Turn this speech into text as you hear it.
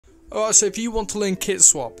Alright, so if you want to learn kit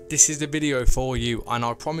swap, this is the video for you, and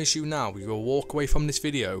I promise you now, you will walk away from this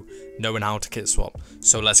video knowing how to kit swap.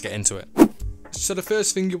 So let's get into it. So the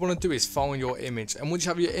first thing you want to do is find your image, and once you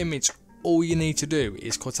have your image, all you need to do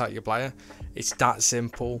is cut out your player. It's that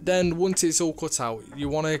simple. Then once it's all cut out, you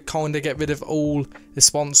want to kind of get rid of all the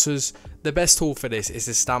sponsors. The best tool for this is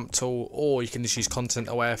the stamp tool, or you can just use content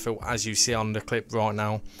aware fill as you see on the clip right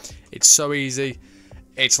now. It's so easy,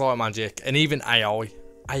 it's like magic, and even AI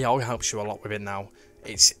helps you a lot with it now.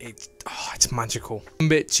 It's magical. Some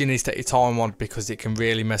bits you need to take your time on because it can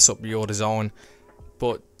really mess up your design,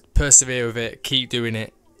 but persevere with it, keep doing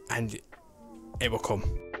it, and it will come.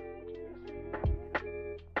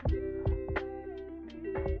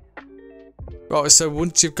 Right, so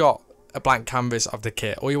once you've got a blank canvas of the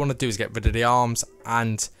kit, all you want to do is get rid of the arms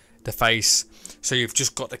and the face, so you've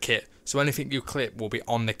just got the kit. So anything you clip will be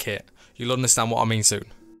on the kit. You'll understand what I mean soon.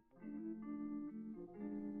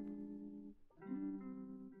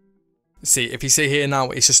 See, if you see here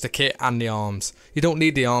now, it's just the kit and the arms. You don't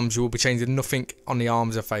need the arms, you will be changing nothing on the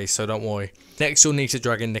arms or face, so don't worry. Next, you'll need to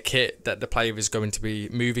drag in the kit that the player is going to be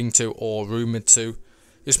moving to or rumoured to.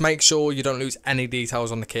 Just make sure you don't lose any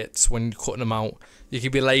details on the kits when you're cutting them out. You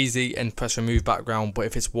can be lazy and press remove background, but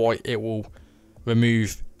if it's white, it will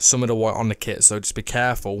remove some of the white on the kit, so just be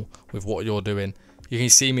careful with what you're doing. You can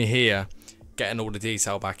see me here getting all the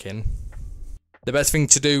detail back in. The best thing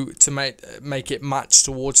to do to make it match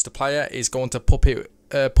towards the player is go into puppet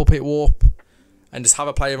warp and just have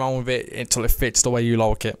a play around with it until it fits the way you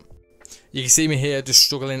like it. You can see me here just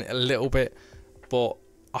struggling a little bit, but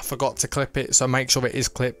I forgot to clip it, so make sure it is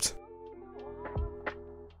clipped.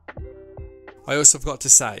 I also forgot to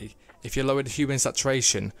say, if you lower the human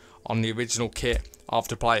saturation on the original kit of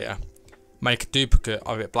the player, make a duplicate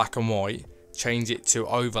of it black and white, change it to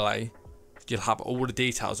overlay, you'll have all the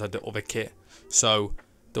details of the other kit. So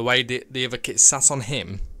the way the other kit sat on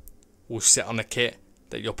him will sit on the kit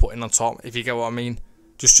that you're putting on top, if you get what I mean.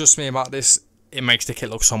 Just trust me about this, it makes the kit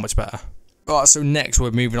look so much better. Alright, so next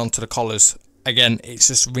we're moving on to the collars. Again, it's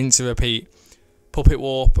just rinse and repeat. Puppet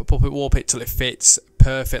warp it till it fits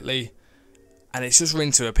perfectly, and it's just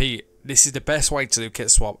rinse and repeat. This is the best way to do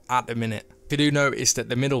kit swap at the minute. If you do notice that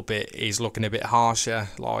the middle bit is looking a bit harsher,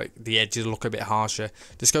 like the edges look a bit harsher,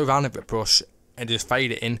 just go around with a brush and just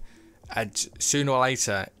fade it in, and sooner or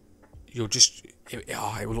later you'll just it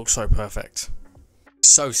will look so perfect.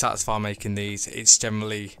 So satisfying making these. It's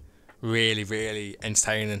generally really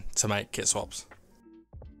entertaining to make kit swaps.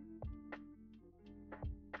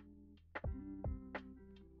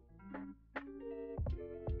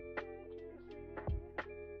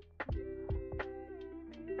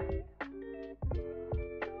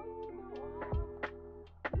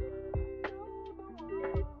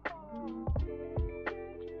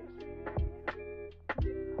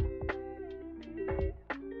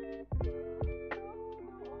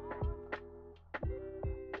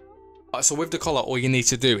 So with the collar, all you need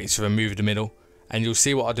to do is remove the middle, and you'll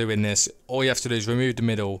see what I do in this. All you have to do is remove the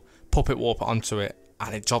middle, puppet warp it onto it,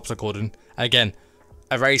 and it jobs are good. And again,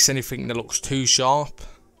 erase anything that looks too sharp,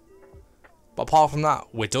 but apart from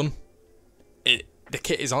that, we're done. The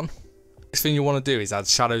kit is on. Next thing you want to do is add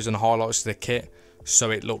shadows and highlights to the kit,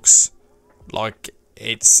 so it looks like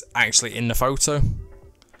it's actually in the photo.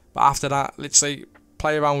 But after that, literally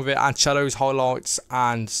play around with it, add shadows, highlights,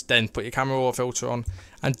 and then put your camera raw filter on,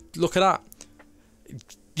 and look at that,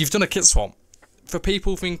 you've done a kit swap. For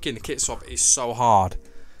people thinking the kit swap is so hard,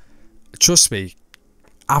 trust me,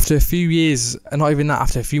 after a few years, and not even that,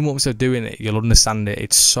 after a few months of doing it, you'll understand it.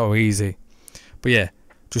 It's so easy. But yeah,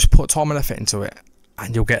 just put time and effort into it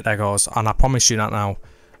and you'll get there, guys, and I promise you that now.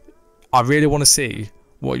 I really want to see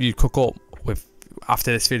what you cook up with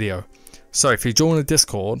after this video. So if you join the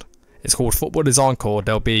Discord, it's called Football Design Core.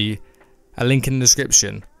 There'll be a link in the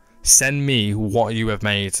description. Send me what you have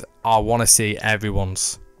made. I want to see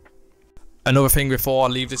everyone's. Another thing before I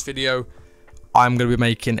leave this video, I'm going to be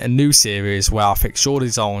making a new series where I fix your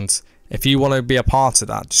designs. If you want to be a part of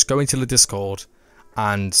that, just go into the Discord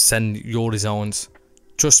and send your designs.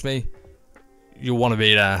 Trust me, you'll want to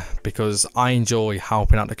be there because I enjoy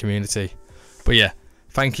helping out the community. But yeah,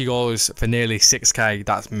 thank you guys for nearly 6k.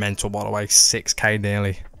 That's mental, by the way, 6k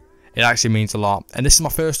nearly. It actually means a lot, and this is my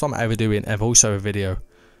first time ever doing a voiceover video,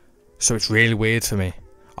 so it's really weird for me.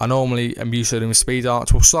 I normally am used to doing speed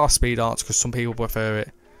arts. We'll start speed arts because some people prefer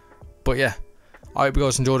it. But yeah, I hope you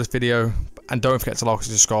guys enjoyed this video, and don't forget to like and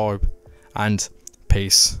subscribe, and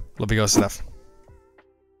peace. Love you guys to death.